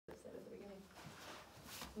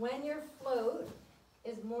when your float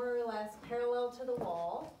is more or less parallel to the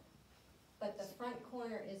wall, but the front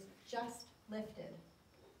corner is just lifted.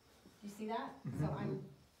 Do you see that?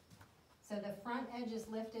 So the front edge is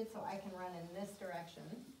lifted so I can run in this direction.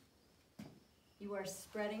 You are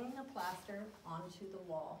spreading the plaster onto the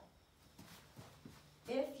wall.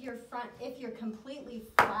 If you're completely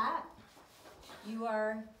flat, you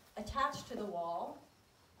are attached to the wall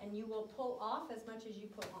and you will pull off as much as you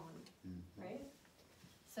put on, right?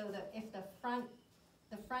 So that if the front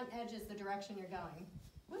edge is the direction you're going,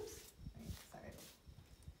 whoops, sorry.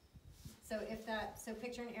 So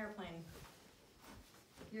picture an airplane.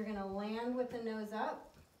 You're gonna land with the nose up,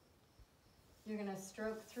 you're gonna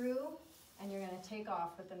stroke through, and you're gonna take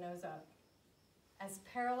off with the nose up. As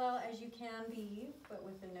parallel as you can be, but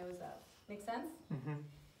with the nose up. Make sense?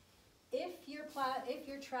 If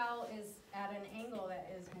your trowel is at an angle that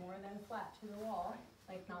is more than flat to the wall,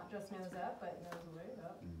 like not just nose up, but nose way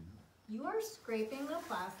up, you are scraping the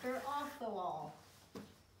plaster off the wall.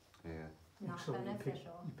 Yeah. Not So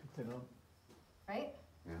beneficial. you picked it up. Right?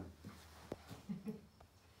 Yeah.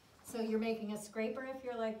 So you're making a scraper if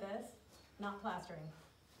you're like this, not plastering.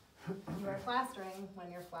 You are plastering when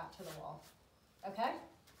you're flat to the wall. Okay?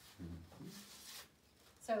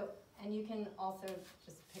 So, and you can also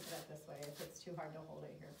just pick it up this way if it's too hard to hold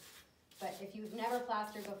it here. But if you've never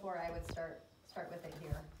plastered before, I would start with it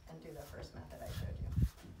here and do the first method I showed you.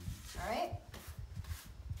 All right?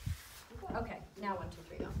 Okay, now 1,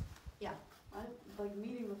 2, 3, go. Yeah. Like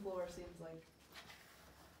meeting the floor seems like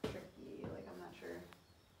tricky, like I'm not sure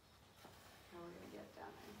how we're gonna get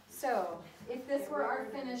down there. So, if this were our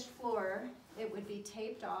finished floor, it would be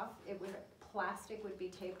taped off. Plastic would be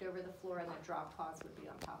taped over the floor and the drop cloths would be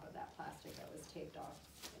on top of that plastic that was taped off.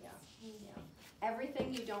 Yeah.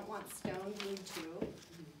 Everything you don't want stone glued to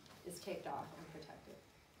is taped off and protected.